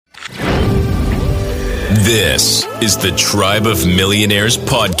This is the Tribe of Millionaires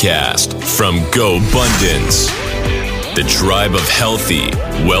podcast from GoBundance. The tribe of healthy,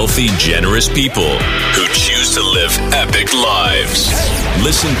 wealthy, generous people who choose to live epic lives.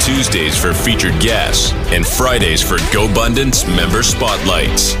 Listen Tuesdays for featured guests and Fridays for GoBundance member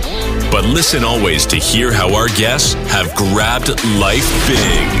spotlights. But listen always to hear how our guests have grabbed life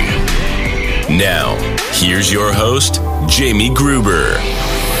big. Now, here's your host, Jamie Gruber.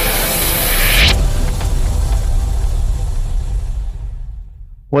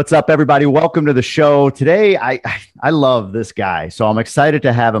 What's up, everybody? Welcome to the show. Today, I love this guy, so I'm excited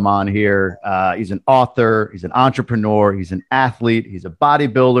to have him on here. He's an author, he's an entrepreneur, he's an athlete, he's a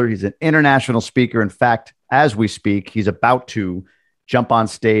bodybuilder, he's an international speaker. In fact, as we speak, he's about to jump on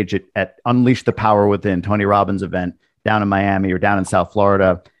stage at Unleash the Power Within, Tony Robbins' event down in Miami or down in South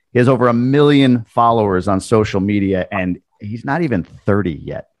Florida. He has over 1 million followers on social media, and he's not even 30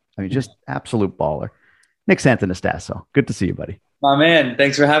 yet. I mean, just absolute baller. Nick Santonastasso, good to see you, buddy. My man,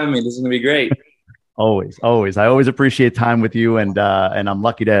 thanks for having me. This is going to be great. Always. I always appreciate time with you, and I'm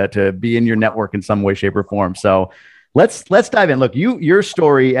lucky to be in your network in some way, shape, or form. So let's dive in. Look, your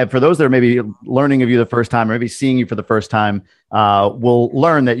story, and for those that are maybe learning of you the first time, or maybe seeing you for the first time, will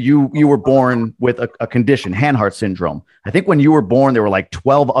learn that you were born with a condition, Hanhart syndrome. I think when you were born, there were like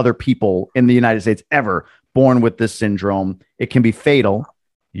 12 other people in the United States ever born with this syndrome. It can be fatal.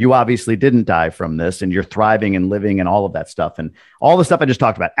 You obviously didn't die from this, and you're thriving and living and all of that stuff. And all the stuff I just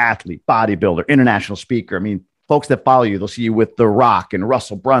talked about, athlete, bodybuilder, international speaker. I mean, folks that follow you, they'll see you with The Rock and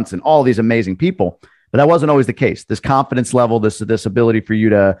Russell Brunson, all these amazing people. But that wasn't always the case. This confidence level, this ability for you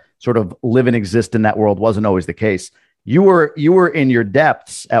to sort of live and exist in that world wasn't always the case. You were in your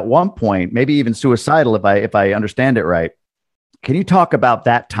depths at one point, maybe even suicidal, if I understand it right. Can you talk about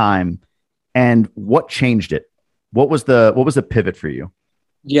that time and what changed it? What was the pivot for you?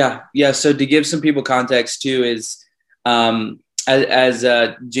 Yeah. So to give some people context too is, as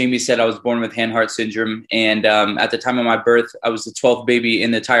Jamie said, I was born with Hanhart syndrome. And at the time of my birth, I was the 12th baby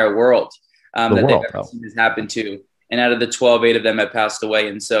in the entire world that they've ever seen this happen to. And out of the 12, 8 of them had passed away.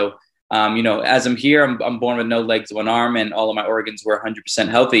 And so, as I'm here, I'm born with no legs, one arm, and all of my organs were 100%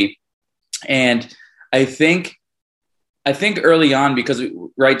 healthy. And I think early on, because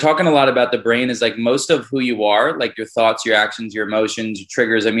talking a lot about the brain is like most of who you are, like your thoughts, your actions, your emotions, your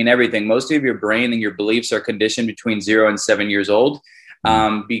triggers. I mean, everything, most of your brain and your beliefs are conditioned between 0 and 7 years old,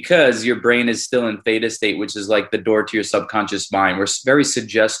 because your brain is still in theta state, which is like the door to your subconscious mind. We're very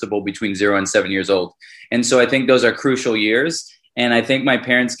suggestible between 0 and 7 years old. And so I think those are crucial years. And I think my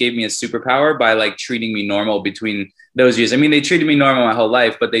parents gave me a superpower by like treating me normal between those years. I mean, they treated me normal my whole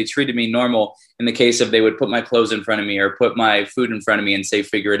life, but they treated me normal in the case of they would put my clothes in front of me or put my food in front of me and say,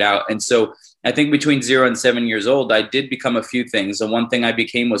 figure it out. And so I think between 0 and 7 years old, I did become a few things. And one thing I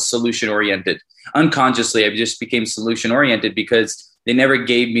became was solution oriented. Unconsciously, I just became solution oriented because they never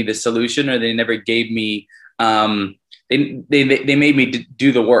gave me the solution, or they never gave me, they made me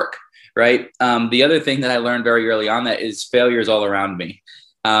do the work. Right. The other thing that I learned very early on that is failures all around me.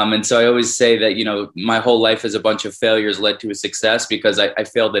 And so I always say that, my whole life is a bunch of failures led to a success because I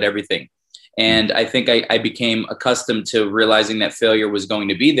failed at everything. And I think I became accustomed to realizing that failure was going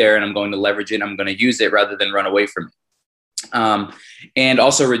to be there, and I'm going to leverage it. I'm going to use it rather than run away from it. And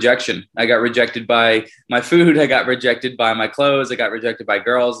also rejection. I got rejected by my food. I got rejected by my clothes. I got rejected by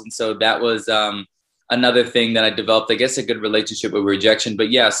girls. And so that was another thing that I developed, I guess, a good relationship with rejection.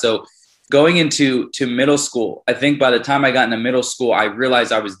 But yeah, so going into middle school, I think by the time I got into middle school, I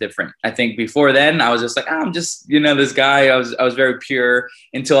realized I was different. I think before then I was just like, I'm just, this guy. I was very pure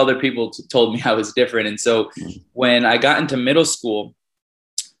until other people told me I was different. And so when I got into middle school,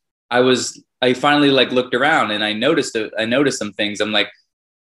 I finally like looked around and I noticed some things. I'm like,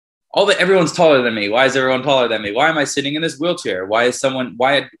 everyone's taller than me. Why is everyone taller than me? Why am I sitting in this wheelchair? Why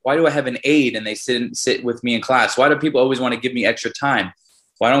do I have an aide and they sit with me in class? Why do people always want to give me extra time?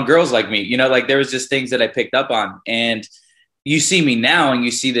 Why don't girls like me? There was just things that I picked up on. And you see me now and you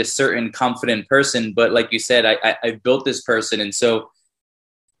see this certain confident person. But like you said, I built this person. And so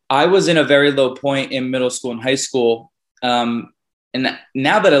I was in a very low point in middle school and high school. And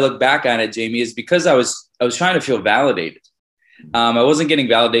now that I look back on it, Jamie, is because I was trying to feel validated. I wasn't getting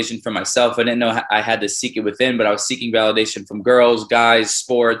validation from myself. I didn't know I had to seek it within, but I was seeking validation from girls, guys,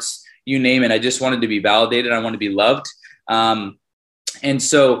 sports, you name it. I just wanted to be validated. I wanted to be loved. And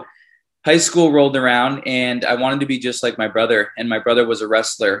so high school rolled around and I wanted to be just like my brother. And my brother was a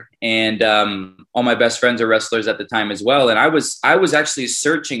wrestler, and all my best friends are wrestlers at the time as well. And I was actually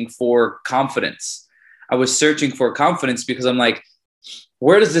searching for confidence. I was searching for confidence because I'm like,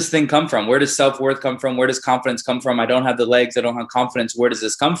 where does this thing come from? Where does self-worth come from? Where does confidence come from? I don't have the legs. I don't have confidence. Where does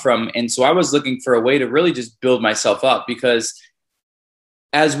this come from? And so I was looking for a way to really just build myself up, because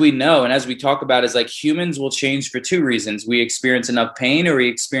as we know, and as we talk about, is like humans will change for two reasons. We experience enough pain or we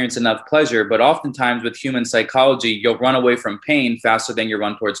experience enough pleasure. But oftentimes with human psychology, you'll run away from pain faster than you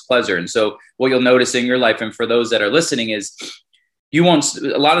run towards pleasure. And so what you'll notice in your life, and for those that are listening, is a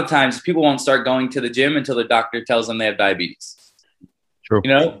lot of times people won't start going to the gym until the doctor tells them they have diabetes. True.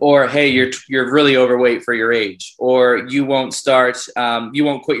 Or, hey, you're really overweight for your age, or you won't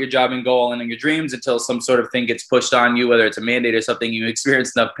quit your job and go all in on your dreams until some sort of thing gets pushed on you, whether it's a mandate or something. You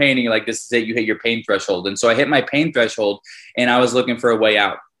experience enough pain and you're like, this is it, you hit your pain threshold. And so I hit my pain threshold and I was looking for a way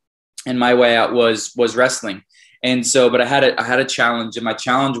out, and my way out was wrestling. And so, but I had a challenge, and my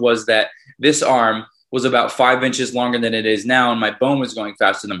challenge was that this arm was about 5 inches longer than it is now, and my bone was going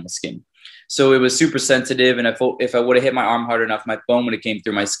faster than my skin. So it was super sensitive. And if I would have hit my arm hard enough, my bone would have came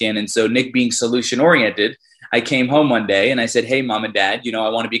through my skin. And so Nick, being solution oriented, I came home one day and I said, hey, mom and dad, I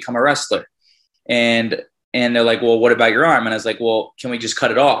want to become a wrestler. And they're like, well, what about your arm? And I was like, well, can we just cut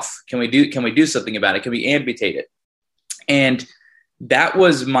it off? Can we do something about it? Can we amputate it? And that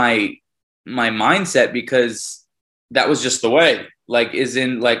was my mindset, because that was just the way.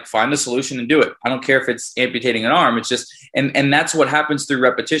 Find a solution and do it. I don't care if it's amputating an arm. It's just, and that's what happens through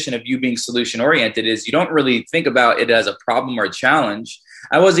repetition of you being solution oriented, is you don't really think about it as a problem or a challenge.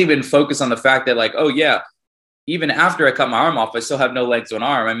 I wasn't even focused on the fact that oh yeah, even after I cut my arm off, I still have no legs or an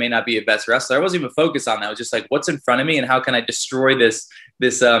arm. I may not be a best wrestler. I wasn't even focused on that. I was just like, what's in front of me and how can I destroy this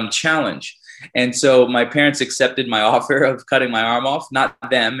challenge? And so my parents accepted my offer of cutting my arm off, not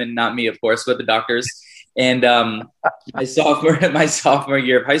them and not me, of course, but the doctors. And my sophomore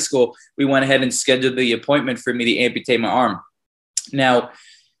year of high school, we went ahead and scheduled the appointment for me to amputate my arm. Now,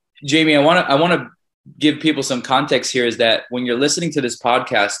 Jamie, I want to give people some context here, is that when you're listening to this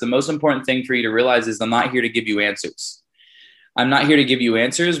podcast, the most important thing for you to realize is I'm not here to give you answers. I'm not here to give you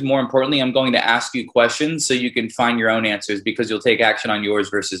answers. More importantly, I'm going to ask you questions so you can find your own answers, because you'll take action on yours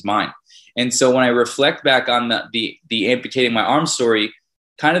versus mine. And so when I reflect back on the amputating my arm story,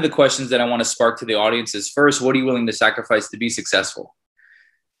 kind of the questions that I want to spark to the audience is, first, what are you willing to sacrifice to be successful?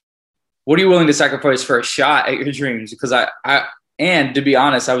 What are you willing to sacrifice for a shot at your dreams? Because and to be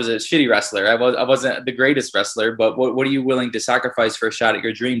honest, I was a shitty wrestler. I wasn't the greatest wrestler, but what are you willing to sacrifice for a shot at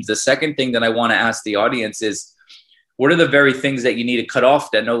your dreams? The second thing that I want to ask the audience is, what are the very things that you need to cut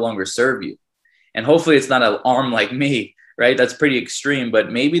off that no longer serve you? And hopefully it's not an arm like me, right? That's pretty extreme,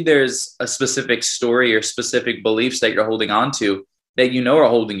 but maybe there's a specific story or specific beliefs that you're holding on to that are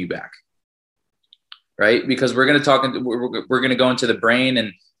holding you back, right? Because we're going to go into the brain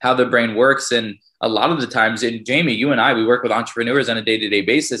and how the brain works. And a lot of the times, and Jamie, you and I, we work with entrepreneurs on a day-to-day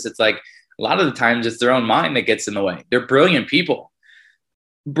basis. It's like a lot of the times it's their own mind that gets in the way. They're brilliant people.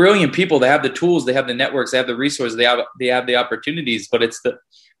 They have the tools, they have the networks, they have the resources, they have the opportunities, but it's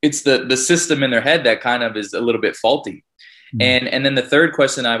the system in their head that kind of is a little bit faulty. Mm-hmm. And then the third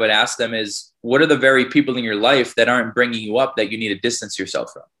question I would ask them is, what are the very people in your life that aren't bringing you up that you need to distance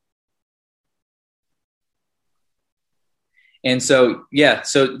yourself from? And so, yeah,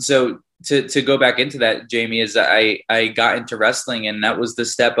 so to go back into that, Jamie, is I got into wrestling, and that was the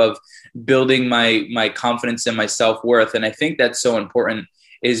step of building my confidence and my self-worth. And I think that's so important,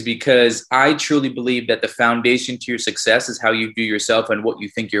 is because I truly believe that the foundation to your success is how you view yourself and what you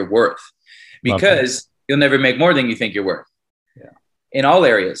think you're worth, because you'll never make more than you think you're worth. Yeah. In all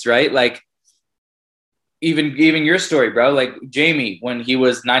areas, right? Like even your story, bro, like Jamie, when he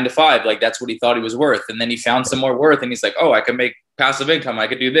was 9 to 5, like that's what he thought he was worth. And then he found some more worth, and he's like, oh, I can make passive income. I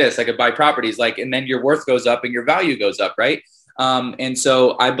could do this. I could buy properties. And then your worth goes up and your value goes up. Right. And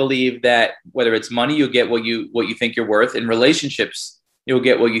so I believe that whether it's money, you'll get what you think you're worth. In relationships, you'll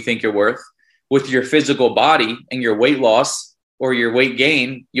get what you think you're worth. With your physical body and your weight loss or your weight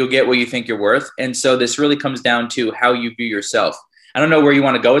gain, you'll get what you think you're worth. And so this really comes down to how you view yourself. I don't know where you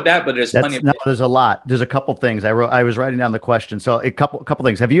want to go with that, but there's plenty of... No, there's a lot. There's a couple things. I was writing down the question. So a couple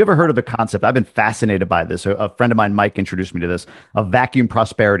things. Have you ever heard of the concept? I've been fascinated by this. A friend of mine, Mike, introduced me to this, a vacuum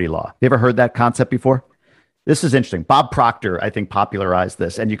prosperity law. You ever heard that concept before? This is interesting. Bob Proctor, I think, popularized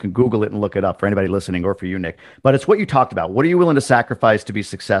this, and you can Google it and look it up for anybody listening, or for you, Nick. But it's what you talked about. What are you willing to sacrifice to be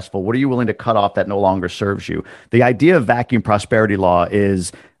successful? What are you willing to cut off that no longer serves you? The idea of vacuum prosperity law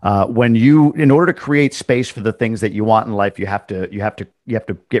is when you, in order to create space for the things that you want in life, you have to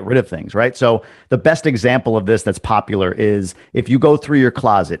get rid of things, right? So the best example of this that's popular is if you go through your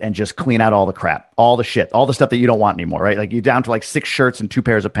closet and just clean out all the crap, all the shit, all the stuff that you don't want anymore, right? Like you're down to like 6 shirts and 2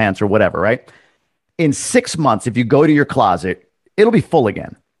 pairs of pants or whatever, right? In 6 months, if you go to your closet, it'll be full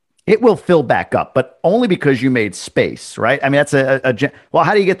again. it will fill back up, but only because you made space, right? I mean, that's well,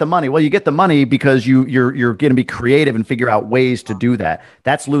 how do you get the money? Well, you get the money because you're going to be creative and figure out ways to do that.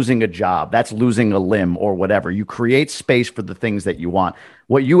 That's losing a job. That's losing a limb or whatever. You create space for the things that you want.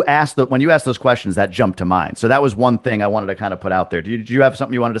 When you asked those questions, that jumped to mind. So that was one thing I wanted to kind of put out there. Did you have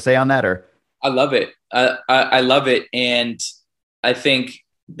something you wanted to say on that, or? I love it. I love it. And I think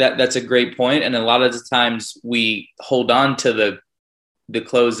that's a great point. And a lot of the times we hold on to the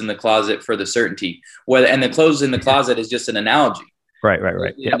clothes in the closet for the certainty. And the clothes in the closet is just an analogy. Right.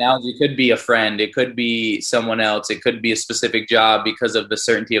 The analogy could be a friend. It could be someone else. It could be a specific job because of the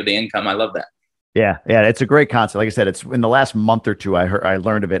certainty of the income. I love that. Yeah, it's a great concept. Like I said, it's in the last month or two I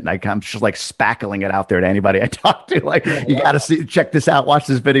learned of it, and I'm just like spackling it out there to anybody I talk to. Like, you got to check this out. Watch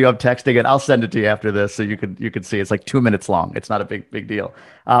this video. I'm texting it. I'll send it to you after this, so you can see. It's like 2 minutes long. It's not a big deal.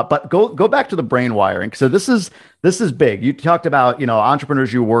 But go back to the brain wiring. So this is big. You talked about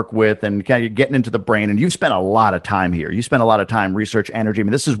entrepreneurs you work with and kind of getting into the brain, and you've spent a lot of time here. You spend a lot of time research, energy. I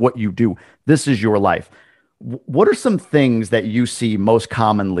mean, this is what you do. This is your life. What are some things that you see most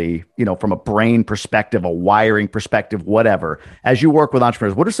commonly, from a brain perspective, a wiring perspective, whatever, as you work with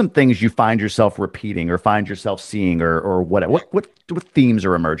entrepreneurs? What are some things you find yourself repeating or find yourself seeing, or whatever? What themes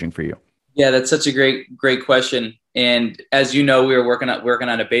are emerging for you? Yeah, that's such a great question. And as you know, we were working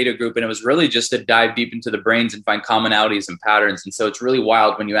on a beta group, and it was really just to dive deep into the brains and find commonalities and patterns. And so it's really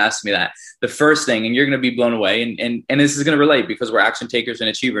wild when you ask me that. The first thing, and you're going to be blown away, and this is going to relate because we're action takers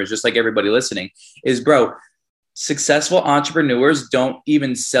and achievers, just like everybody listening, is, bro, successful entrepreneurs don't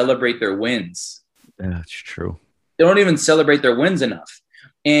even celebrate their wins. That's true. They don't even celebrate their wins enough.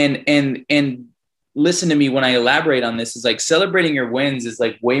 And listen to me when I elaborate on this. Is like, celebrating your wins is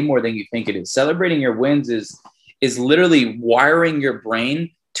like way more than you think it is. Celebrating your wins is literally wiring your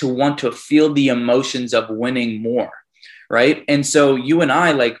brain to want to feel the emotions of winning more, right? And so you and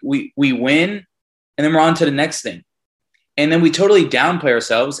I, like, we win, and then we're on to the next thing. And then we totally downplay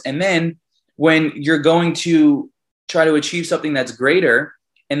ourselves. And then when you're going to try to achieve something that's greater,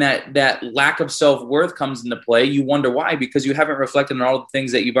 and that lack of self-worth comes into play, you wonder why, because you haven't reflected on all the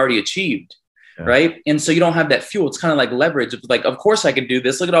things that you've already achieved. Yeah. Right. And so you don't have that fuel. It's kind of like leverage. It's like, of course I can do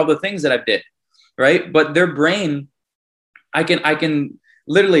this. Look at all the things that I've did. Right. But their brain, I can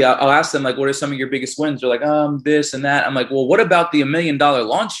literally, I'll ask them, like, what are some of your biggest wins? They're like, this and that. I'm like, well, what about the $1 million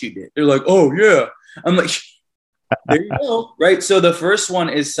launch you did? They're like, oh yeah. I'm like, there you go. Right. So the first one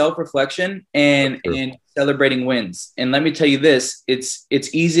is self-reflection and celebrating wins. And let me tell you this, it's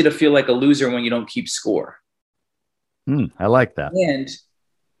easy to feel like a loser when you don't keep score. I like that. And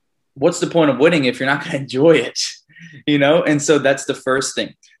what's the point of winning if you're not going to enjoy it? And so that's the first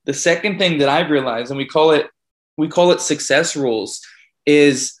thing. The second thing that I've realized, and we call it success rules,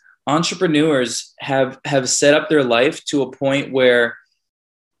 is entrepreneurs have set up their life to a point where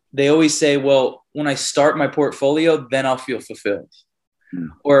they always say, well, when I start my portfolio, then I'll feel fulfilled.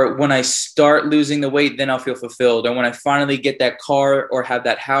 Or when I start losing the weight, then I'll feel fulfilled. Or when I finally get that car or have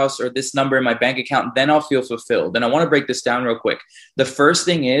that house or this number in my bank account, then I'll feel fulfilled. And I want to break this down real quick. The first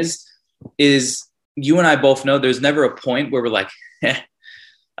thing is you and I both know there's never a point where we're like,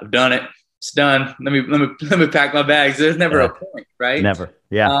 I've done it. It's done. Let me pack my bags. There's never a point, right? Never.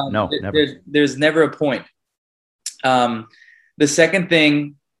 Yeah. Never. There's never a point. The second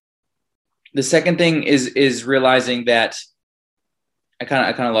thing is realizing that I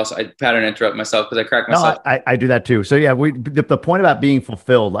kind of lost. I pattern interrupt myself because I cracked myself. No, I do that too. So yeah, the point about being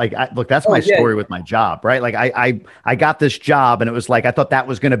fulfilled, like, look, that's my story with my job, right? Like I got this job, and it was like, I thought that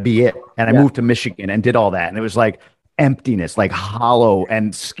was going to be it. And I moved to Michigan and did all that. And it was like emptiness, like hollow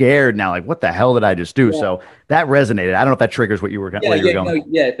and scared now. Like, what the hell did I just do? Yeah. So that resonated. I don't know if that triggers what you were going.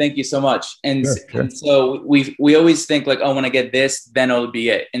 No, thank you so much. And, sure. And so we always think like, oh, when I get this, then it'll be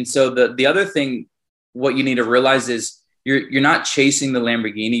it. And so the other thing, what you need to realize is, you're not chasing the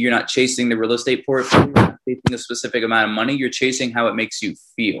Lamborghini. You're not chasing the real estate portfolio. You're not chasing a specific amount of money. You're chasing how it makes you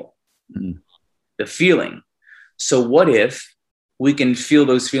feel. The feeling. So what if we can feel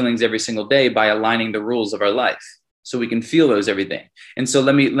those feelings every single day by aligning the rules of our life? So we can feel those every day. And so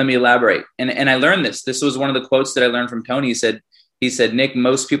let me elaborate. And I learned this. This was one of the quotes that I learned from Tony. He said, Nick,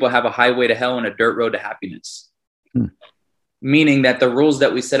 most people have a highway to hell and a dirt road to happiness. Meaning that the rules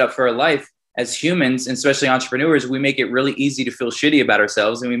that we set up for our life, as humans, and especially entrepreneurs, we make it really easy to feel shitty about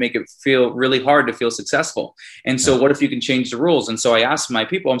ourselves, and we make it feel really hard to feel successful. And so what if you can change the rules? And so I asked my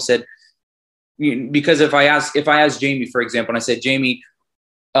people, I said, because if I asked Jamie, for example, and I said, Jamie,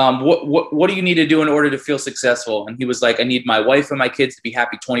 what do you need to do in order to feel successful? And he was like, I need my wife and my kids to be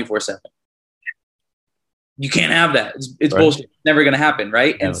happy 24/7. You can't have that. It's Right. bullshit. It's never going to happen.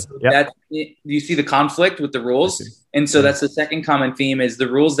 Right. And so Yep. you see the conflict with the rules. And so that's the second common theme is the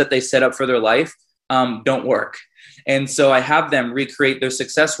rules that they set up for their life don't work. And so I have them recreate their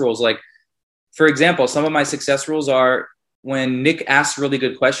success rules. Like, for example, some of my success rules are when Nick asks really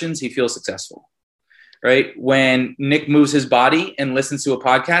good questions, he feels successful. Right. When Nick moves his body and listens to a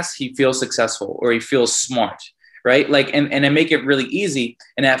podcast, he feels successful or he feels smart. Right. Like, and I make it really easy.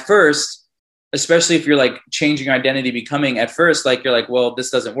 And at first, especially if you're like changing your identity, becoming at first, like you're like, well, this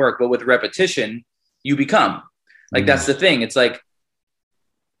doesn't work. But with repetition, you become like, that's the thing. It's like,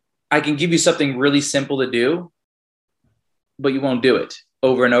 I can give you something really simple to do, but you won't do it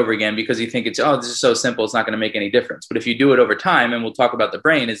over and over again because you think it's, oh, this is so simple. It's not going to make any difference. But if you do it over time, and we'll talk about the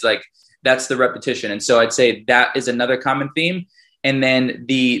brain, is like, that's the repetition. And so I'd say that is another common theme. And then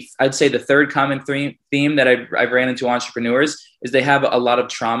I'd say the third common theme that I've ran into entrepreneurs is they have a lot of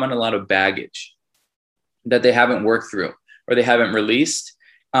trauma and a lot of baggage that they haven't worked through or they haven't released.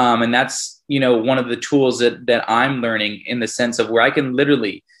 And that's, one of the tools that I'm learning in the sense of where I can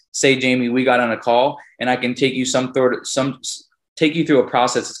literally say, Jamie, we got on a call and I can take you take you through a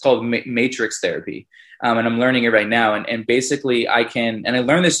process. It's called matrix therapy. And I'm learning it right now. And basically I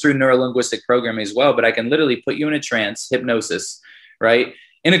learned this through neuro-linguistic programming as well, but I can literally put you in a trance, hypnosis, right?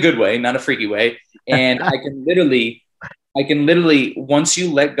 In a good way, not a freaky way. And I can literally, once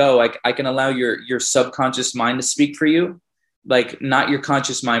you let go, I can allow your subconscious mind to speak for you. Like not your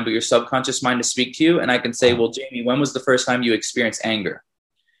conscious mind, but your subconscious mind to speak to you. And I can say, well, Jamie, when was the first time you experienced anger?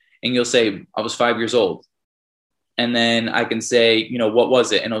 And you'll say, I was 5 years old. And then I can say, what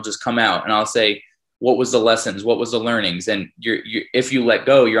was it? And it'll just come out. And I'll say, what was the lessons? What was the learnings? And if you let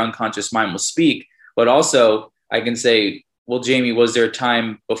go, your unconscious mind will speak. But also I can say, well, Jamie, was there a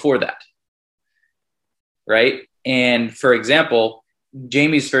time before that? Right. And for example,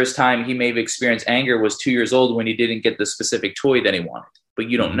 Jamie's first time he may have experienced anger was 2 years old when he didn't get the specific toy that he wanted, but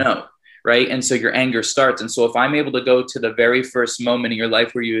you don't know. Right. And so your anger starts. And so if I'm able to go to the very first moment in your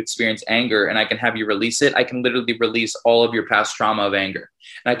life where you experience anger and I can have you release it, I can literally release all of your past trauma of anger.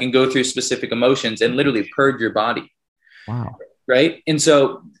 And I can go through specific emotions and literally purge your body. Wow. Right. And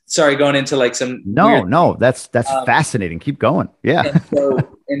so, sorry, going into like some. No, that's fascinating. Keep going. Yeah.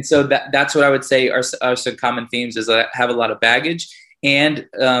 And so that's what I would say are some common themes is I have a lot of baggage. And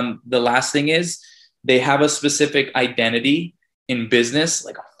the last thing is they have a specific identity in business,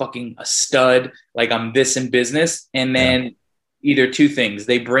 like a stud, like I'm this in business. And then either two things,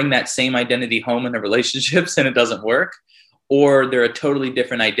 they bring that same identity home in their relationships and it doesn't work, or they're a totally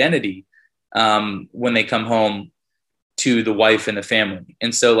different identity when they come home to the wife and the family.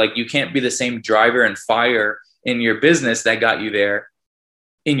 And so like, you can't be the same driver and fire in your business that got you there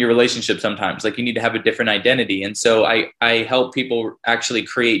in your relationship. Sometimes like you need to have a different identity. And so I help people actually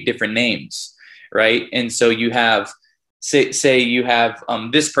create different names. Right. And so you have, say you have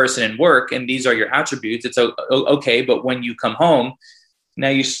this person in work and these are your attributes. It's okay. But when you come home, now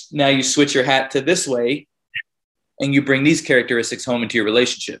you switch your hat to this way and you bring these characteristics home into your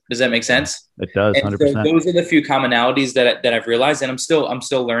relationship. Does that make sense? It does. 100%. So those are the few commonalities that I've realized, and I'm still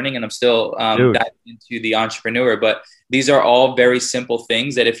learning, and I'm still diving into the entrepreneur. But these are all very simple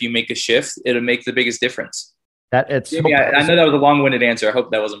things that if you make a shift, it'll make the biggest difference. Jamie, I know that was a long-winded answer. I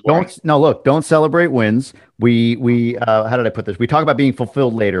hope that wasn't boring. Don't celebrate wins. We how did I put this? We talk about being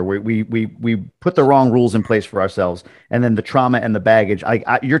fulfilled later. We put the wrong rules in place for ourselves, and then the trauma and the baggage.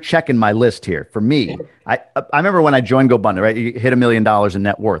 You're checking my list here. For me, I remember when I joined GoBundance, right? You hit $1 million in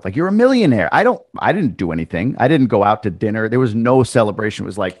net worth. Like, you're a millionaire. I didn't do anything. I didn't go out to dinner. There was no celebration. It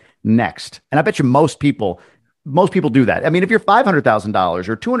was like next. And I bet you most people do that. I mean, if you're $500,000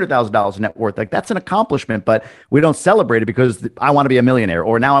 or $200,000 net worth, like, that's an accomplishment, but we don't celebrate it because I want to be a millionaire,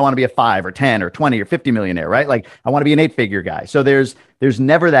 or now I want to be a 5 or 10 or 20 or 50 millionaire, right? Like, I want to be an 8-figure guy. So there's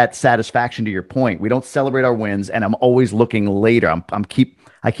never that satisfaction, to your point. We don't celebrate our wins, and I'm always looking later.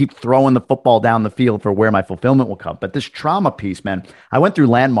 I keep throwing the football down the field for where my fulfillment will come. But this trauma piece, man, I went through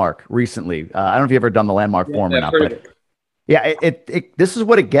Landmark recently. I don't know if you've ever done the Landmark form or not, but yeah, this is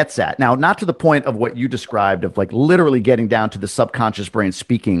what it gets at. Now, not to the point of what you described of like literally getting down to the subconscious brain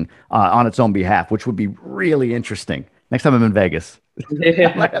speaking on its own behalf, which would be really interesting. Next time I'm in Vegas, you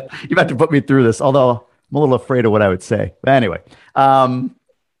have to put me through this, although I'm a little afraid of what I would say. But anyway,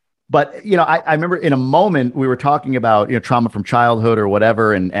 but I remember in a moment we were talking about trauma from childhood or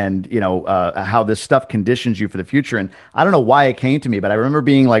whatever, and how this stuff conditions you for the future. And I don't know why it came to me, but I remember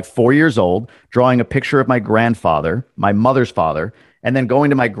being like 4 years old, drawing a picture of my grandfather, my mother's father, and then going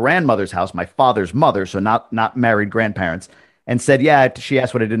to my grandmother's house, my father's mother, so not married grandparents, and said, yeah. She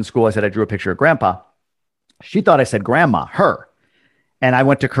asked what I did in school. I said I drew a picture of grandpa. She thought I said grandma, her. And I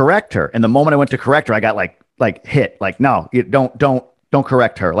went to correct her. And the moment I went to correct her, I got like like hit, like, no, you don't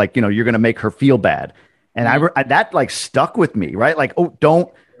correct her. Like, you're going to make her feel bad. And that like stuck with me, right? Like, oh,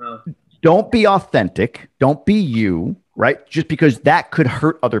 don't be authentic. Don't be you, right? Just because that could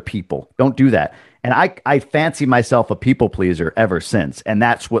hurt other people. Don't do that. And I fancy myself a people pleaser ever since. And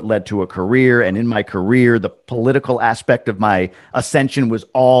that's what led to a career. And in my career, the political aspect of my ascension was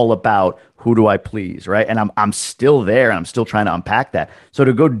all about who do I please, right? And I'm still there, and I'm still trying to unpack that. So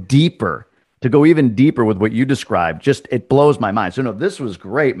to go even deeper with what you described, just it blows my mind. So no, this was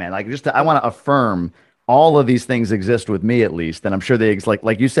great, man. Like I want to affirm all of these things exist with me at least. And I'm sure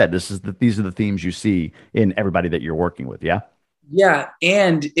like you said, these are the themes you see in everybody that you're working with. Yeah. Yeah.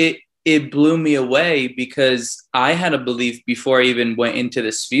 And it blew me away because I had a belief before I even went into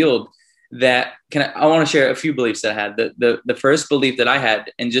this field that I want to share a few beliefs that I had. The first belief that I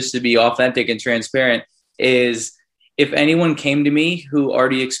had, and just to be authentic and transparent, is if anyone came to me who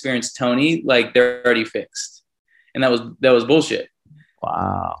already experienced Tony, like they're already fixed. And that was bullshit.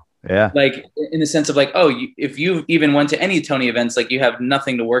 Wow. Yeah. Like in the sense of like, if you even went to any Tony events, like you have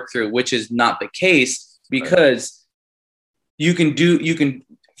nothing to work through, which is not the case, because you can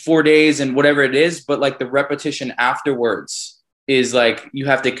 4 days and whatever it is, but like the repetition afterwards is like, you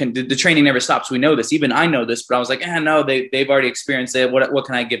have to, the training never stops. We know this, even I know this, but I was like, no, they've already experienced it. What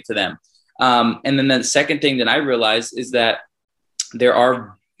can I give to them? And then the second thing that I realized is that there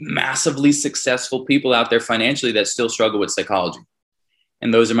are massively successful people out there financially that still struggle with psychology.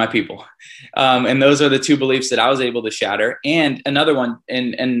 And those are my people. And those are the two beliefs that I was able to shatter. And another one,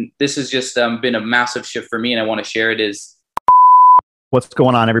 and this has just been a massive shift for me, and I want to share it, is what's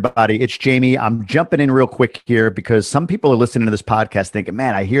going on, everybody? It's Jamie. I'm jumping in real quick here because some people are listening to this podcast thinking,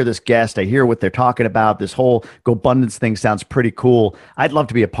 man, I hear this guest, I hear what they're talking about. This whole GoBundance thing sounds pretty cool. I'd love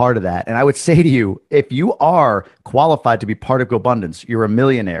to be a part of that. And I would say to you, if you are qualified to be part of GoBundance, you're a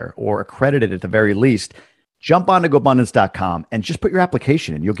millionaire or accredited at the very least, jump onto GoBundance.com and just put your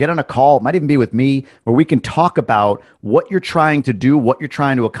application in. You'll get on a call. It might even be with me, where we can talk about what you're trying to do, what you're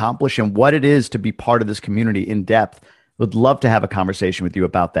trying to accomplish, and what it is to be part of this community in depth. Would love to have a conversation with you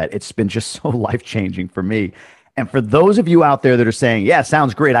about that. It's been just so life-changing for me. And for those of you out there that are saying, yeah,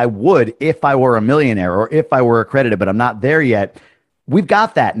 sounds great, I would if I were a millionaire or if I were accredited, but I'm not there yet. We've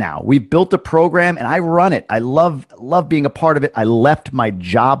got that now. We've built a program and I run it. I love being a part of it. I left my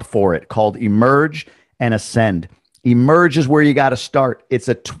job for it, called Emerge and Ascend. Emerge is where you got to start. It's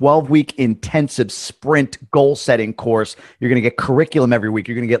a 12-week intensive sprint goal-setting course. You're going to get curriculum every week.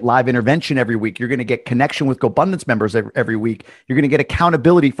 You're going to get live intervention every week. You're going to get connection with GoBundance members every week. You're going to get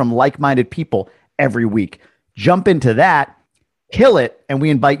accountability from like-minded people every week. Jump into that, kill it, and we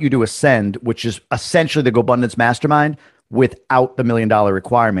invite you to Ascend, which is essentially the GoBundance Mastermind without the $1 million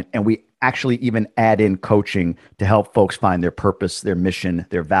requirement. And we actually even add in coaching to help folks find their purpose, their mission,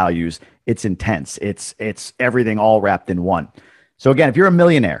 their values. It's intense. It's everything all wrapped in one. So again, if you're a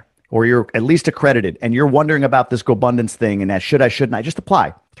millionaire or you're at least accredited and you're wondering about this GoBundance thing and that shouldn't I, just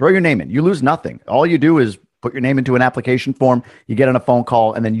apply. Throw your name in. You lose nothing. All you do is put your name into an application form, you get on a phone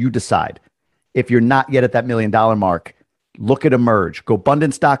call, and then you decide. If you're not yet at that $1 million mark, look at Emerge,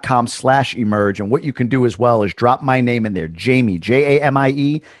 GoBundance.com/emerge. And what you can do as well is drop my name in there, Jamie, Jamie,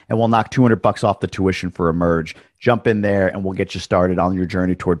 and we'll knock $200 off the tuition for Emerge. Jump in there and we'll get you started on your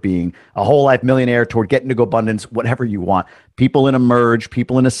journey toward being a whole life millionaire, toward getting to GoBundance, whatever you want. People in Emerge,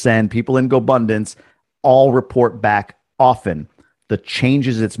 people in Ascend, people in GoBundance all report back often the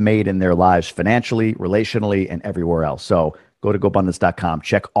changes it's made in their lives financially, relationally, and everywhere else. So go to GoBundance.com,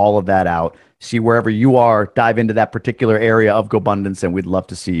 check all of that out, see wherever you are, dive into that particular area of GoBundance, and we'd love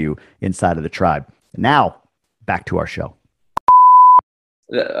to see you inside of the tribe. Now, back to our show.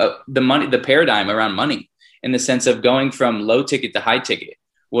 The paradigm around money, in the sense of going from low ticket to high ticket,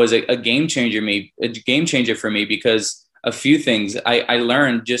 was a game changer for me, because a few things I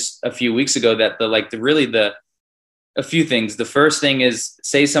learned just a few weeks ago that a few things. The first thing is,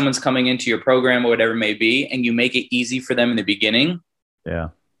 say someone's coming into your program or whatever it may be, and you make it easy for them in the beginning. Yeah.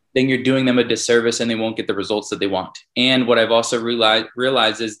 Then you're doing them a disservice and they won't get the results that they want. And what I've also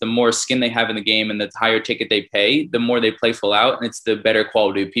realized is the more skin they have in the game and the higher ticket they pay, the more they play full out, and it's the better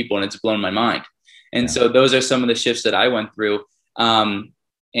quality of people. And it's blown my mind. And so those are some of the shifts that I went through. And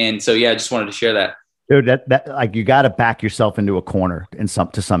so, I just wanted to share that. Dude, that like, you got to back yourself into a corner to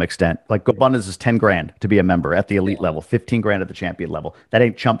some extent. Like GoBundance is 10 grand to be a member at the elite level, 15 grand at the champion level. That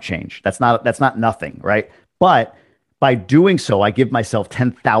ain't chump change. That's not nothing, right? But by doing so, I give myself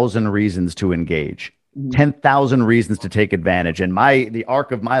 10,000 reasons to engage, 10,000 reasons to take advantage. And the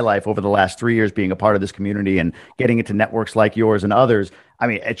arc of my life over the last 3 years being a part of this community and getting into networks like yours and others, I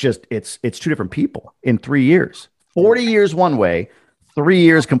mean, it's two different people in 3 years. 40 years one way, 3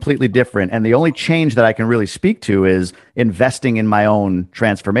 years completely different. And the only change that I can really speak to is investing in my own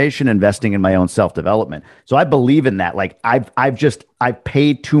transformation, investing in my own self-development. So I believe in that. Like I've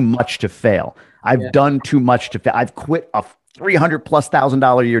paid too much to fail. I've done too much to fail. I've quit a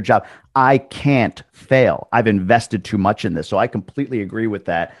 $300,000+ a year job. I can't fail. I've invested too much in this. So I completely agree with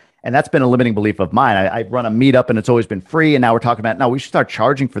that. And that's been a limiting belief of mine. I run a meetup and it's always been free. And now we're talking about, now we should start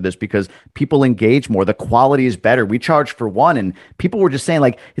charging for this because people engage more. The quality is better. We charge for one. And people were just saying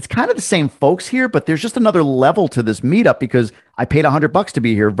like, it's kind of the same folks here, but there's just another level to this meetup because I paid $100 to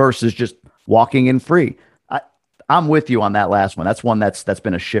be here versus just walking in free. I'm with you on that last one. That's one that's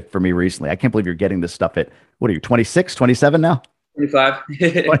been a shift for me recently. I can't believe you're getting this stuff at, what are you, 26, 27 now? 25.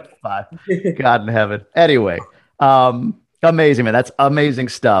 25. God in heaven. Anyway, amazing, man. That's amazing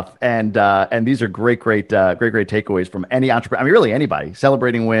stuff. And these are great takeaways from any entrepreneur. I mean, really anybody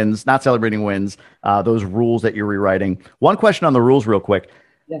celebrating wins, not celebrating wins, those rules that you're rewriting. One question on the rules real quick.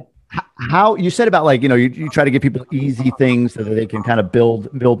 Yeah. How you said about like, you try to give people easy things so that they can kind of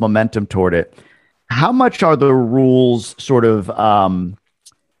build momentum toward it. How much are the rules sort of, to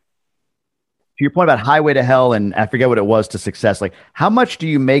your point about highway to hell, and I forget what it was to success, like how much do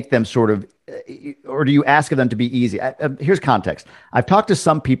you make them sort of, or do you ask of them to be easy? Here's context. I've talked to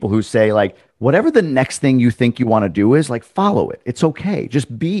some people who say like, whatever the next thing you think you want to do is, like, follow it. It's okay.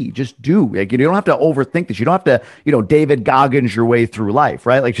 Just do. Like, you don't have to overthink this. You don't have to, David Goggins your way through life,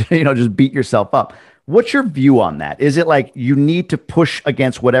 right? Like, just beat yourself up. What's your view on that? Is it like you need to push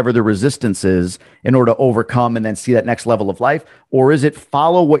against whatever the resistance is in order to overcome and then see that next level of life? Or is it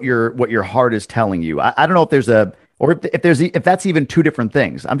follow what your heart is telling you? I don't know if there's if that's even two different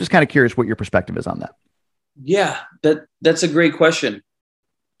things. I'm just kind of curious what your perspective is on that. Yeah, that's a great question.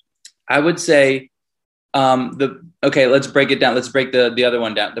 I would say let's break it down. Let's break the other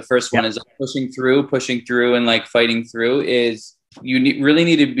one down. The first one is pushing through and like fighting through is you really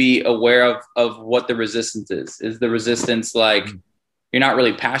need to be aware of what the resistance is. Is the resistance like you're not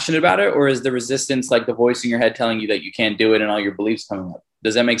really passionate about it, or is the resistance like the voice in your head telling you that you can't do it and all your beliefs coming up?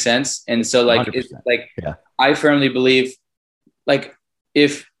 Does that make sense? And so like, it's like, I firmly believe like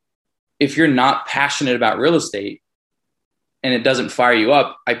if you're not passionate about real estate and it doesn't fire you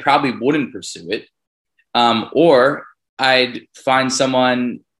up, I probably wouldn't pursue it. Or I'd find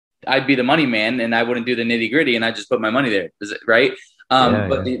someone, I'd be the money man and I wouldn't do the nitty gritty and I just put my money there. Is it right?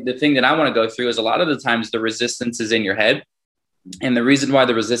 But the thing that I want to go through is a lot of the times the resistance is in your head. And the reason why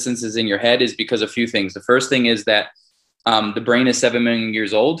the resistance is in your head is because of a few things. The first thing is that the brain is 7 million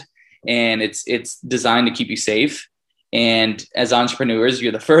years old and it's designed to keep you safe. And as entrepreneurs,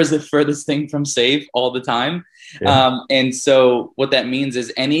 you're the furthest thing from safe all the time. Yeah. And so what that means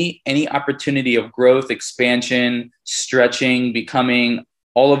is any opportunity of growth, expansion, stretching, becoming,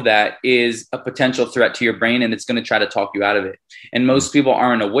 all of that is a potential threat to your brain, and it's going to try to talk you out of it. And most people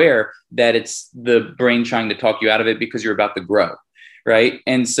aren't aware that it's the brain trying to talk you out of it because you're about to grow, right?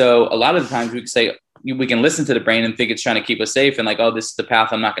 And so a lot of the times we can listen to the brain and think it's trying to keep us safe and like, oh, this is the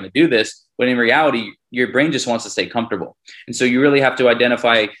path, I'm not going to do this. But in reality, your brain just wants to stay comfortable. And so you really have to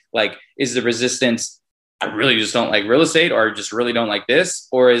identify, like, is the resistance, I really just don't like real estate, or I just really don't like this?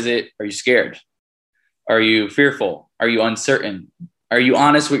 Or are you scared? Are you fearful? Are you uncertain? Are you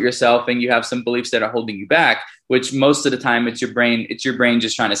honest with yourself and you have some beliefs that are holding you back, which most of the time it's your brain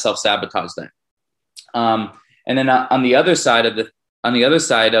just trying to self-sabotage that. And then on the other side of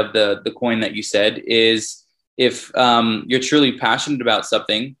the coin that you said is if you're truly passionate about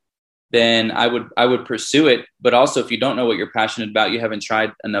something, then I would pursue it. But also if you don't know what you're passionate about, you haven't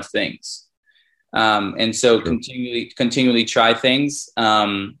tried enough things. And so continually try things,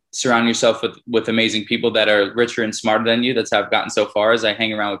 surround yourself with amazing people that are richer and smarter than you. That's how I've gotten so far, as I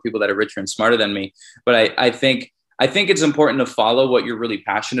hang around with people that are richer and smarter than me. But I think it's important to follow what you're really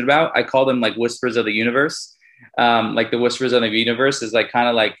passionate about. I call them like whispers of the universe. Like the whispers of the universe is like kind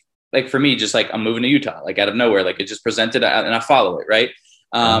of like for me, just like I'm moving to Utah, like out of nowhere, like it just presented and I follow it. Right.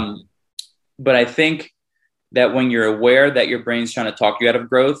 But I think that when you're aware that your brain's trying to talk you out of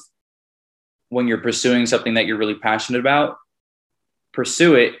growth, when you're pursuing something that you're really passionate about,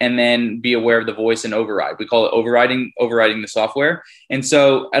 pursue it and then be aware of the voice and override. We call it overriding the software. And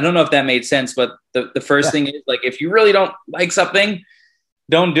so I don't know if that made sense, but the first thing is like, if you really don't like something,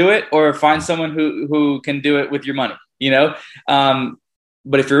 don't do it, or find someone who can do it with your money,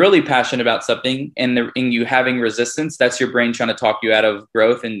 but if you're really passionate about something and you having resistance, that's your brain trying to talk you out of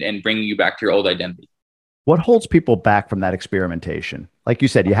growth and bringing you back to your old identity. What holds people back from that experimentation? Like you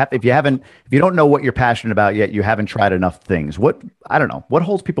said, if you don't know what you're passionate about yet, you haven't tried enough things. What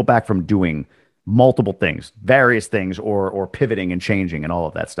holds people back from doing multiple things, various things, or pivoting and changing and all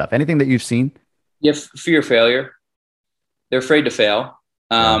of that stuff? Anything that you've seen? Yeah, fear of failure. they're afraid to fail.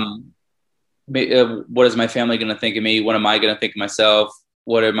 What is my family going to think of me? What am I going to think of myself?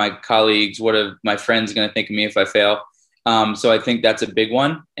 What are my colleagues? What are my friends going to think of me if I fail? So I think that's a big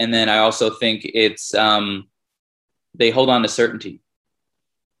one. And then I also think it's they hold on to certainty.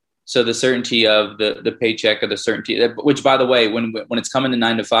 So the certainty of the paycheck, or the certainty, which, by the way, when it's coming to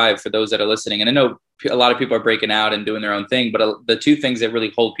 9 to 5, for those that are listening, and I know a lot of people are breaking out and doing their own thing, but the two things that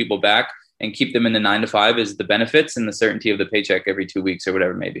really hold people back and keep them in the 9 to 5 is the benefits and the certainty of the paycheck every 2 weeks or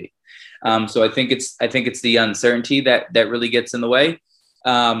whatever it may be. So I think it's the uncertainty that really gets in the way.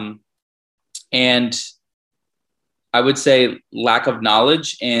 And I would say lack of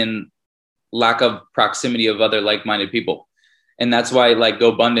knowledge and lack of proximity of other like-minded people. And that's why like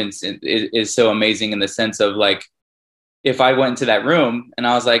GoBundance is so amazing in the sense of like, if I went into that room and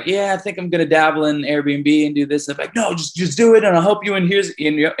I was like, yeah, I think I'm going to dabble in Airbnb and do this. And I'm like, no, just do it. And I'll help you. And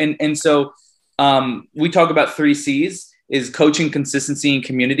so we talk about 3 C's is coaching, consistency, and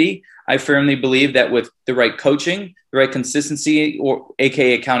community. I firmly believe that with the right coaching, the right consistency, or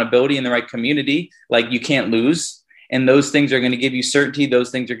AKA accountability, and the right community, like you can't lose. And those things are going to give you certainty. Those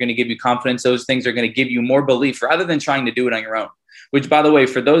things are going to give you confidence. Those things are going to give you more belief rather than trying to do it on your own. Which, by the way,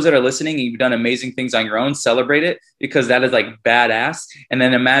 for those that are listening, you've done amazing things on your own, celebrate it, because that is like badass. And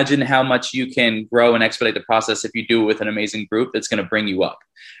then imagine how much you can grow and expedite the process if you do it with an amazing group that's going to bring you up.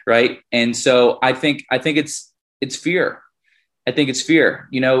 Right. And so I think it's fear. I think it's fear.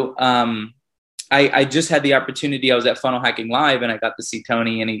 I just had the opportunity. I was at Funnel Hacking Live and I got to see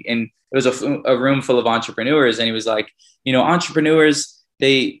Tony, and it was a room full of entrepreneurs. And he was like, entrepreneurs,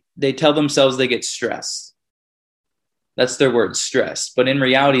 they tell themselves they get stressed. That's their word, stress. But in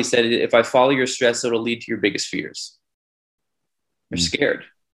reality, he said, if I follow your stress, it'll lead to your biggest fears. You're scared.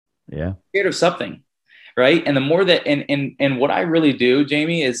 Yeah. Scared of something. Right. And the more that, and what I really do,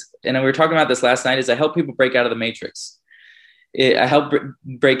 Jamie, is, and we were talking about this last night, is I help people break out of the matrix. I help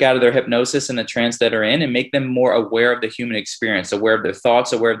break out of their hypnosis and the trance that are in, and make them more aware of the human experience, aware of their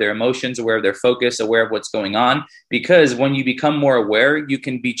thoughts, aware of their emotions, aware of their focus, aware of what's going on. Because when you become more aware, you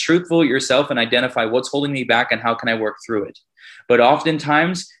can be truthful yourself and identify what's holding me back and how can I work through it. But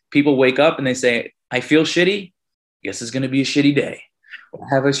oftentimes people wake up and they say, I feel shitty. Guess it's going to be a shitty day.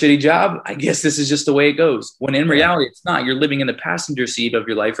 I have a shitty job. I guess this is just the way it goes. When in reality, it's not. You're living in the passenger seat of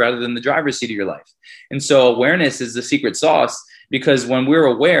your life rather than the driver's seat of your life. And so awareness is the secret sauce, because when we're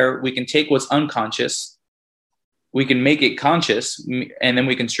aware, we can take what's unconscious, we can make it conscious, and then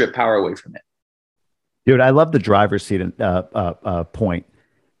we can strip power away from it. Dude, I love the driver's seat point,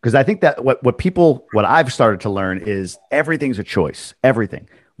 because I think that what I've started to learn is everything's a choice. Everything.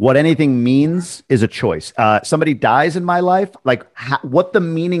 What anything means is a choice. Somebody dies in my life, like what the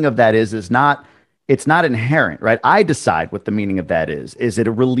meaning of that is not, it's not inherent, right? I decide what the meaning of that is. Is it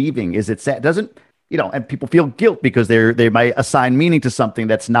a relieving? Is it sad? Doesn't, and people feel guilt because they might assign meaning to something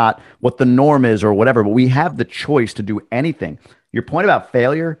that's not what the norm is or whatever, but we have the choice to do anything. Your point about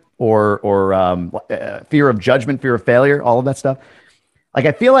failure or fear of judgment, fear of failure, all of that stuff. Like,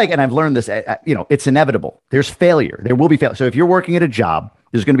 I feel like, and I've learned this, it's inevitable. There's failure. There will be failure. So if you're working at a job,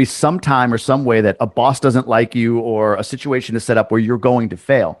 there's going to be some time or some way that a boss doesn't like you, or a situation is set up where you're going to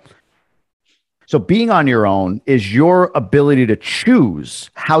fail. So being on your own is your ability to choose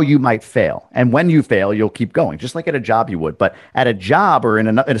how you might fail. And when you fail, you'll keep going, just like at a job you would. But at a job or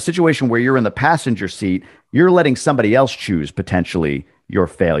in a situation where you're in the passenger seat, you're letting somebody else choose potentially your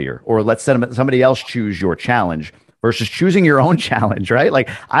failure, or let somebody else choose your challenge, versus choosing your own challenge, right? Like,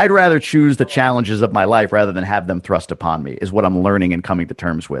 I'd rather choose the challenges of my life rather than have them thrust upon me, is what I'm learning and coming to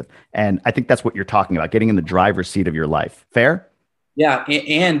terms with. And I think that's what you're talking about, getting in the driver's seat of your life. Fair? Yeah.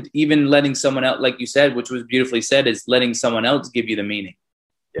 And even letting someone else, like you said, which was beautifully said, is letting someone else give you the meaning.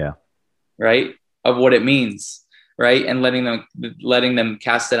 Yeah. Right. Of what it means. Right. And letting them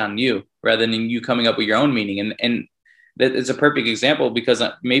cast it on you rather than you coming up with your own meaning. And that is a perfect example, because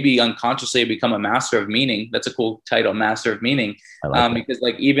maybe unconsciously I become a master of meaning. That's a cool title, master of meaning. Because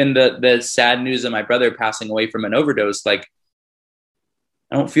like even the sad news of my brother passing away from an overdose, like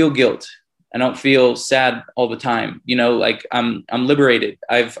I don't feel guilt. I don't feel sad all the time. Like I'm liberated.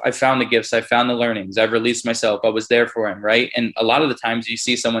 I've found the gifts. I've found the learnings. I've released myself. I was there for him. Right. And a lot of the times you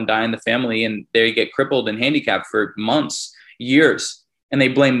see someone die in the family and they get crippled and handicapped for months, years. And they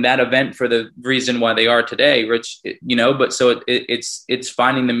blame that event for the reason why they are today, but so it's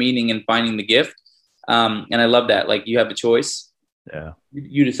finding the meaning and finding the gift. And I love that. Like, you have a choice. Yeah.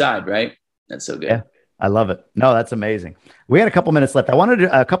 You decide, right? That's so good. Yeah, I love it. No, that's amazing. We had a couple minutes left. I wanted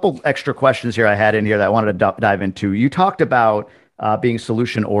to, a couple extra questions here I had in here that I wanted to dive into. You talked about being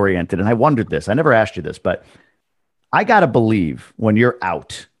solution oriented. And I wondered this, I never asked you this, but I got to believe when you're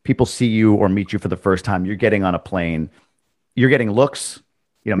out, people see you or meet you for the first time, you're getting on a plane, you're getting looks,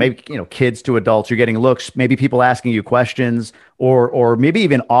 maybe, kids to adults, you're getting looks, maybe people asking you questions, or maybe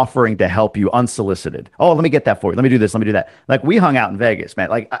even offering to help you unsolicited. Oh, let me get that for you. Let me do this. Let me do that. Like, we hung out in Vegas, man.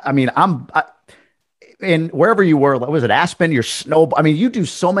 Like, I mean, and wherever you were, was it Aspen, your snow? I mean, you do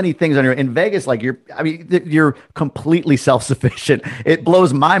so many things in Vegas. Like, you're completely self-sufficient. It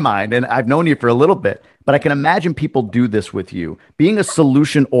blows my mind. And I've known you for a little bit, but I can imagine people do this with you. Being a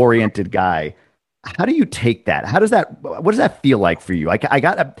solution-oriented guy, how do you take that? What does that feel like for you?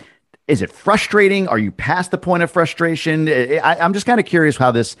 Is it frustrating? Are you past the point of frustration? I'm just kind of curious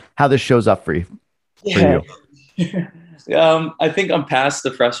how this shows up for you. Yeah. I think I'm past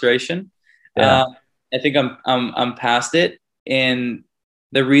the frustration. Yeah. I think I'm past it. And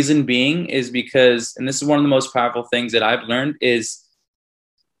the reason being is because, and this is one of the most powerful things that I've learned, is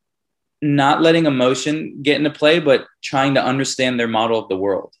not letting emotion get into play, but trying to understand their model of the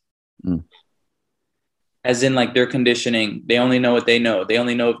world. Mm. As in, like, their conditioning. They only know what they know. They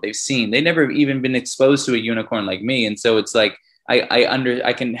only know what they've seen. They never even been exposed to a unicorn like me. And so it's like,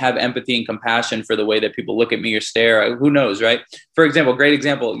 I can have empathy and compassion for the way that people look at me or stare. Who knows, right? For example, great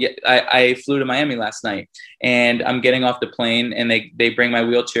example. I flew to Miami last night, and I'm getting off the plane, and they bring my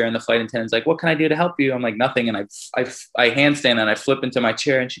wheelchair, and the flight attendant's like, "What can I do to help you?" I'm like, "Nothing." And I handstand and I flip into my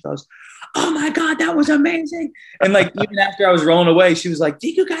chair, and she goes, "Oh my God, that was amazing!" And like, even after I was rolling away, she was like,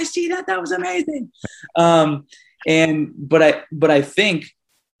 "Did you guys see that? That was amazing." But I think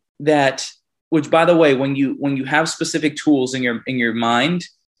that. Which, by the way, when you have specific tools in your mind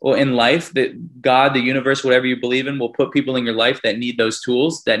or in life, that God, the universe, whatever you believe in, will put people in your life that need those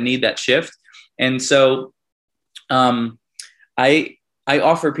tools, that need that shift. And so, I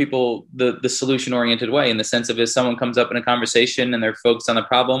offer people the solution oriented way, in the sense of, if someone comes up in a conversation and they're focused on the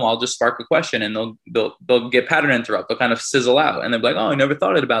problem, I'll just spark a question, and they'll get pattern interrupt. They'll kind of sizzle out, and they'll be like, "Oh, I never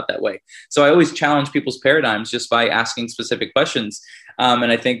thought it about that way." So I always challenge people's paradigms just by asking specific questions.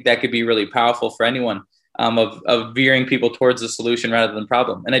 And I think that could be really powerful for anyone, of veering people towards the solution rather than the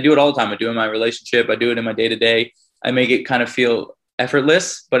problem. And I do it all the time. I do it in my relationship. I do it in my day-to-day. I make it kind of feel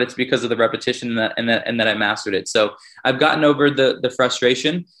effortless, but it's because of the repetition and that I mastered it. So I've gotten over the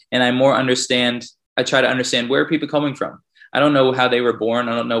frustration, and I try to understand where are people coming from. I don't know how they were born.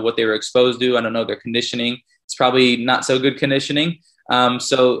 I don't know what they were exposed to. I don't know their conditioning. It's probably not so good conditioning.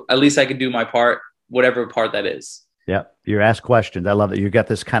 So at least I can do my part, whatever part that is. Yeah. You ask questions. I love that. You got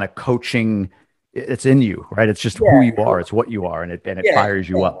this kind of coaching. It's in you, right? It's just who you are. It's what you are. And it fires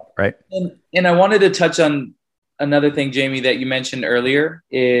you up. Right. And I wanted to touch on another thing, Jamie, that you mentioned earlier,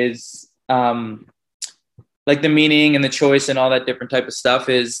 is like the meaning and the choice and all that different type of stuff,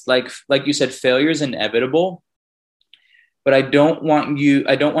 is like you said, failure is inevitable, but I don't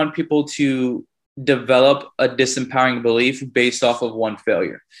want people to develop a disempowering belief based off of one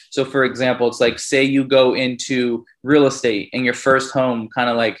failure. So for example, it's like, say you go into real estate and your first home, kind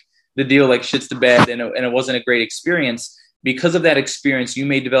of like the deal, like shits the bed, and it wasn't a great experience. Because of that experience, you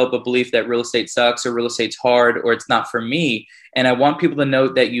may develop a belief that real estate sucks, or real estate's hard, or it's not for me. And I want people to know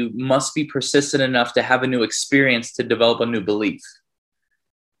that you must be persistent enough to have a new experience to develop a new belief.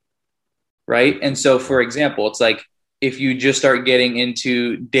 Right. And so, for example, it's like, if you just start getting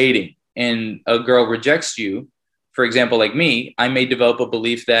into dating and a girl rejects you, for example, like me, I may develop a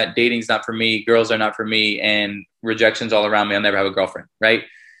belief that dating's not for me, girls are not for me, and rejection's all around me. I'll never have a girlfriend. Right.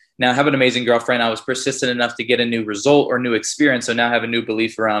 Now I have an amazing girlfriend. I was persistent enough to get a new result or new experience. So now I have a new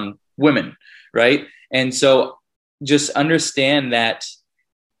belief around women. Right. And so just understand that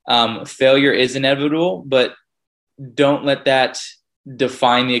failure is inevitable, but don't let that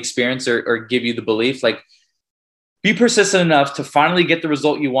define the experience or give you the belief. Like, be persistent enough to finally get the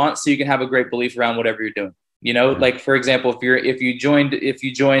result you want, so you can have a great belief around whatever you're doing. You know, like, for example, if you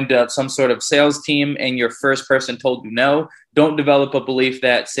joined some sort of sales team and your first person told you no, don't develop a belief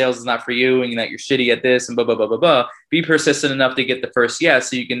that sales is not for you and that you're shitty at this and blah, blah, blah, blah, blah. Be persistent enough to get the first yes,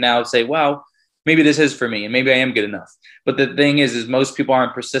 so you can now say, wow, maybe this is for me and maybe I am good enough. But the thing is most people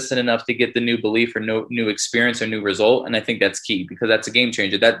aren't persistent enough to get the new belief or new experience or new result. And I think that's key, because that's a game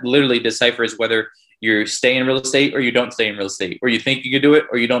changer. That literally deciphers whether you stay in real estate or you don't stay in real estate, or you think you could do it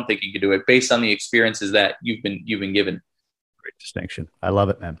or you don't think you could do it, based on the experiences that you've been given. Great distinction. I love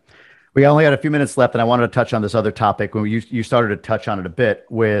it, man. We only had a few minutes left, and I wanted to touch on this other topic when you started to touch on it a bit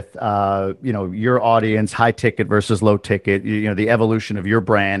with, your audience, high ticket versus low ticket, the evolution of your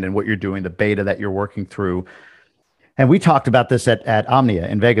brand and what you're doing, the beta that you're working through. And we talked about this at Omnia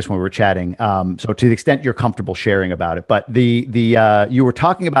in Vegas when we were chatting. So to the extent you're comfortable sharing about it, but you were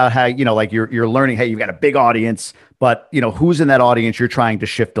talking about how, like you're learning, hey, you've got a big audience, but who's in that audience you're trying to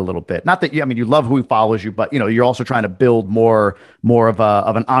shift a little bit. Not that, you love who follows you, but you're also trying to build more of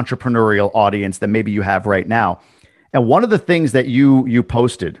an entrepreneurial audience than maybe you have right now. And one of the things that you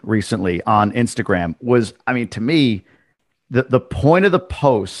posted recently on Instagram was, I mean, to me, the point of the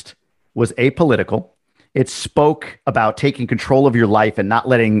post was apolitical. It spoke about taking control of your life and not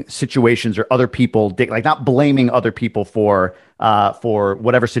letting situations or other people, like not blaming other people for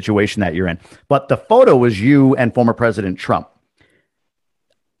whatever situation that you're in. But the photo was you and former President Trump.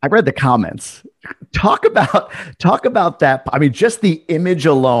 I read the comments. Talk about that. I mean, just the image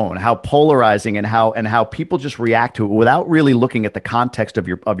alone, how polarizing and how people just react to it without really looking at the context of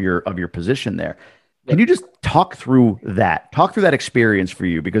your position there. Can you just talk through that? Talk through that experience for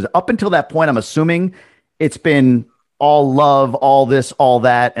you, because up until that point, I'm assuming it's been all love, all this, all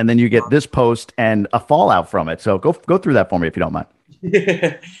that, and then you get this post and a fallout from it. So go through that for me if you don't mind.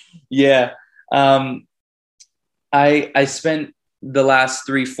 Yeah. I spent the last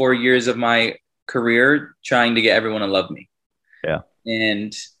 3-4 years of my career trying to get everyone to love me. Yeah.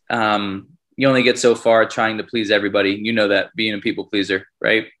 And you only get so far trying to please everybody. You know that, being a people pleaser,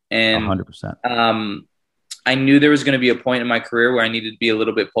 right? And 100%. I knew there was going to be a point in my career where I needed to be a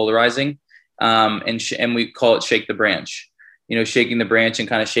little bit polarizing. And we call it shake the branch, shaking the branch and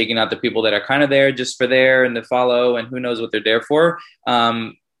kind of shaking out the people that are kind of there just for there and to follow and who knows what they're there for.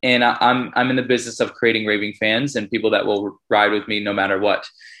 And I'm in the business of creating raving fans and people that will ride with me no matter what.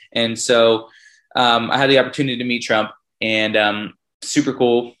 And so I had the opportunity to meet Trump, and super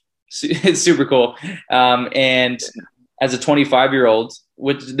cool. It's super cool. And as a 25-year-old,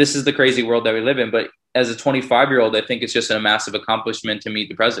 which this is the crazy world that we live in, but as a 25-year-old, I think it's just a massive accomplishment to meet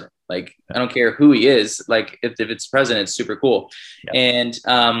the president. Like, I don't care who he is. Like, if it's president, it's super cool. Yeah.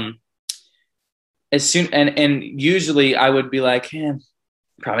 And usually I would be like,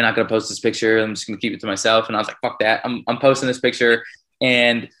 probably not going to post this picture. I'm just going to keep it to myself. And I was like, fuck that. I'm posting this picture.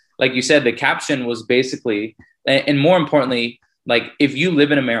 And like you said, the caption was basically, and more importantly, like, if you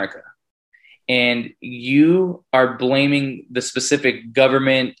live in America and you are blaming the specific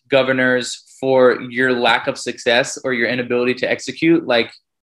governors for your lack of success or your inability to execute, like,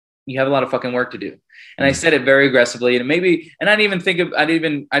 you have a lot of fucking work to do. And I said it very aggressively, and I didn't even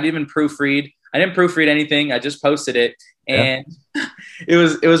proofread. I didn't proofread anything. I just posted it. And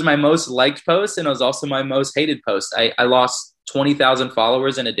it was my most liked post. And it was also my most hated post. I lost 20,000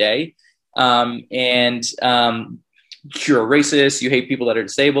 followers in a day. You're a racist. You hate people that are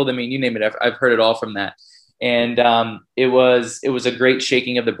disabled. I mean, you name it. I've heard it all from that. And it was a great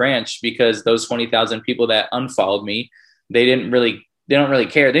shaking of the branch, because those 20,000 people that unfollowed me, they don't really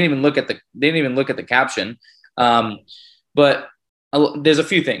care. They didn't even look at the caption. But there's a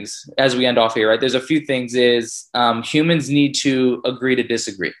few things as we end off here, right? There's a few things is humans need to agree to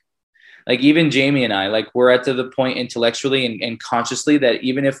disagree. Like, even Jamie and I, like, we're at the point intellectually and consciously that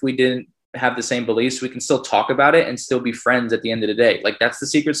even if we didn't have the same beliefs, we can still talk about it and still be friends at the end of the day. Like, that's the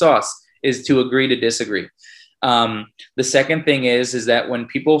secret sauce, is to agree to disagree. The second thing is that when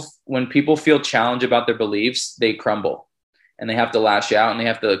people feel challenged about their beliefs, they crumble and they have to lash out and they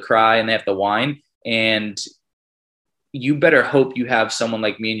have to cry and they have to whine. And you better hope you have someone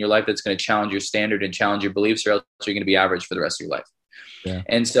like me in your life that's going to challenge your standard and challenge your beliefs, or else you're going to be average for the rest of your life. Yeah.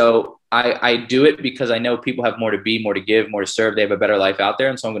 And so I do it because I know people have more to be, more to give, more to serve. They have a better life out there.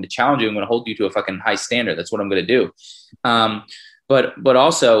 And so I'm going to challenge you. I'm going to hold you to a fucking high standard. That's what I'm going to do. But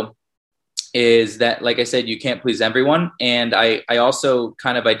also is that, like I said, you can't please everyone. And I also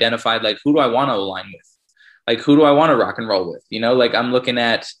kind of identified, like, who do I want to align with? Like, who do I want to rock and roll with? Like, I'm looking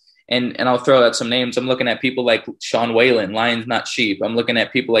at, and I'll throw out some names. I'm looking at people like Sean Whalen, Lions Not Sheep. I'm looking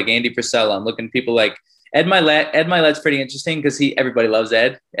at people like Andy Frisella. I'm looking at people like Ed Milet. Ed Milet's pretty interesting because everybody loves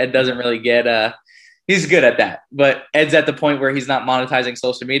Ed. Ed doesn't really get he's good at that. But Ed's at the point where he's not monetizing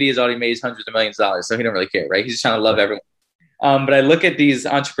social media. He's already made hundreds of millions of dollars, so he don't really care, right? He's just trying to love everyone. But I look at these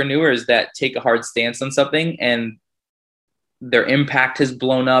entrepreneurs that take a hard stance on something, and their impact has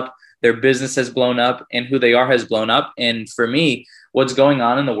blown up, their business has blown up, and who they are has blown up. And for me, what's going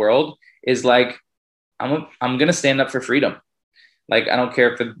on in the world is, like, I'm going to stand up for freedom. Like, I don't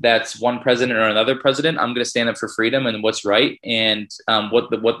care if that's one president or another president. I'm going to stand up for freedom and what's right, and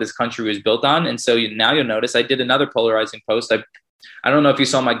what this country was built on. And so now you'll notice I did another polarizing post. I don't know if you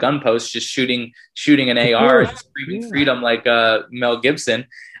saw my gun post, just shooting an AR and screaming freedom like Mel Gibson.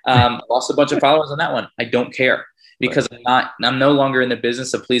 Lost a bunch of followers on that one. I don't care, because I'm no longer in the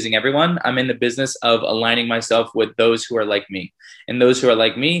business of pleasing everyone. I'm in the business of aligning myself with those who are like me. And those who are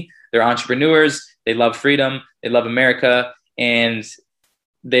like me, they're entrepreneurs. They love freedom. They love America. And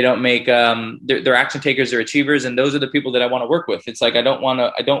they don't make they're action takers, they're achievers. And those are the people that I want to work with. It's like, I don't want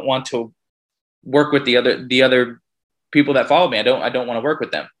to work with the other people that follow me. I don't want to work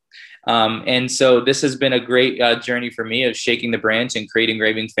with them. And so this has been a great journey for me of shaking the branch and creating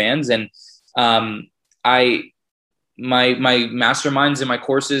raving fans. And my masterminds and my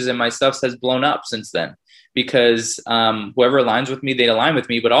courses and my stuff has blown up since then, because whoever aligns with me, they align with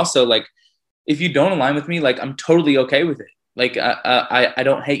me. But also, like, if you don't align with me, like, I'm totally okay with it. Like, I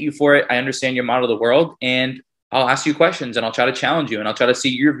don't hate you for it. I understand your model of the world, and I'll ask you questions, and I'll try to challenge you, and I'll try to see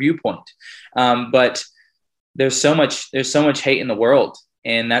your viewpoint. But there's so much hate in the world.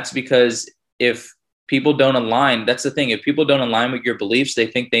 And that's because if people don't align, that's the thing. If people don't align with your beliefs, they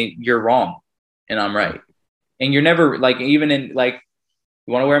think you're wrong and I'm right. And you're never, like, even in, like,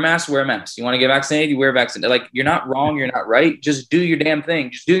 you want to wear a mask, wear a mask. You want to get vaccinated, you wear a vaccine. Like, you're not wrong, you're not right. Just do your damn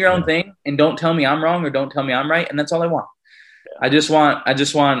thing. Just do your own thing, and don't tell me I'm wrong or don't tell me I'm right. And that's all I want. I just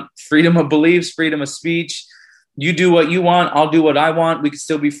want freedom of beliefs, freedom of speech. You do what you want, I'll do what I want. We can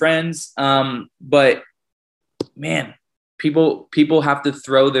still be friends. But man, people have to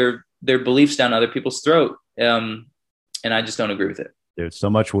throw their beliefs down other people's throat. And I just don't agree with it. There's so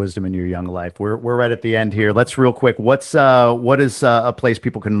much wisdom in your young life. We're right at the end here. Let's real quick. What is a place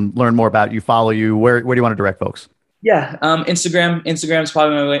people can learn more about you, follow you? Where do you want to direct folks? Yeah. Instagram's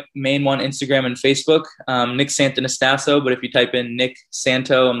probably my main one, Instagram and Facebook. Nick Santonastasso. But if you type in Nick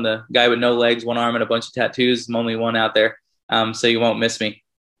Santo, I'm the guy with no legs, one arm, and a bunch of tattoos. I'm only one out there. So you won't miss me.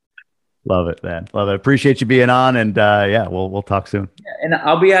 Love it, man. Love it. Appreciate you being on, and yeah, we'll talk soon. Yeah, and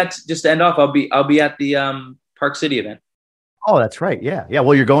I'll be just to end off, I'll be at the Park City event. Oh, that's right. Yeah.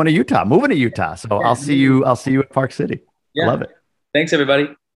 Well, you're going to Utah, moving to Utah. So yeah. I'll see you at Park City. Yeah. Love it. Thanks, everybody.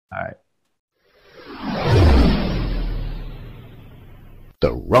 All right.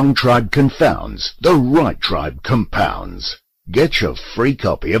 The wrong tribe confounds, the right tribe compounds. Get your free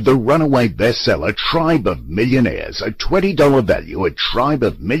copy of the runaway bestseller Tribe of Millionaires, a $20 value at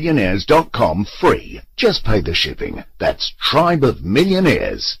tribeofmillionaires.com free. Just pay the shipping. That's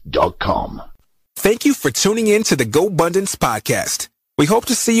tribeofmillionaires.com. Thank you for tuning in to the GoBundance podcast. We hope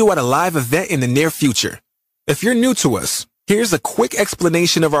to see you at a live event in the near future. If you're new to us, here's a quick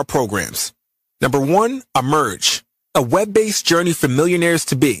explanation of our programs. Number 1, Emerge, a web-based journey for millionaires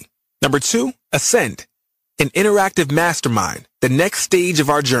to be. Number 2, Ascend, an interactive mastermind, the next stage of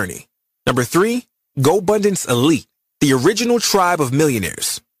our journey. Number 3, GoBundance Elite, the original tribe of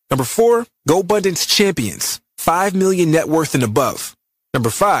millionaires. Number 4, GoBundance Champions, 5 million net worth and above. Number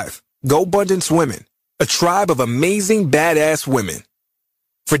 5, GoBundance Women, a tribe of amazing badass women.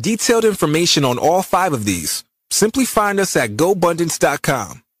 For detailed information on all 5 of these, simply find us at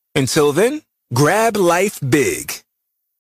GoBundance.com. Until then, grab life big.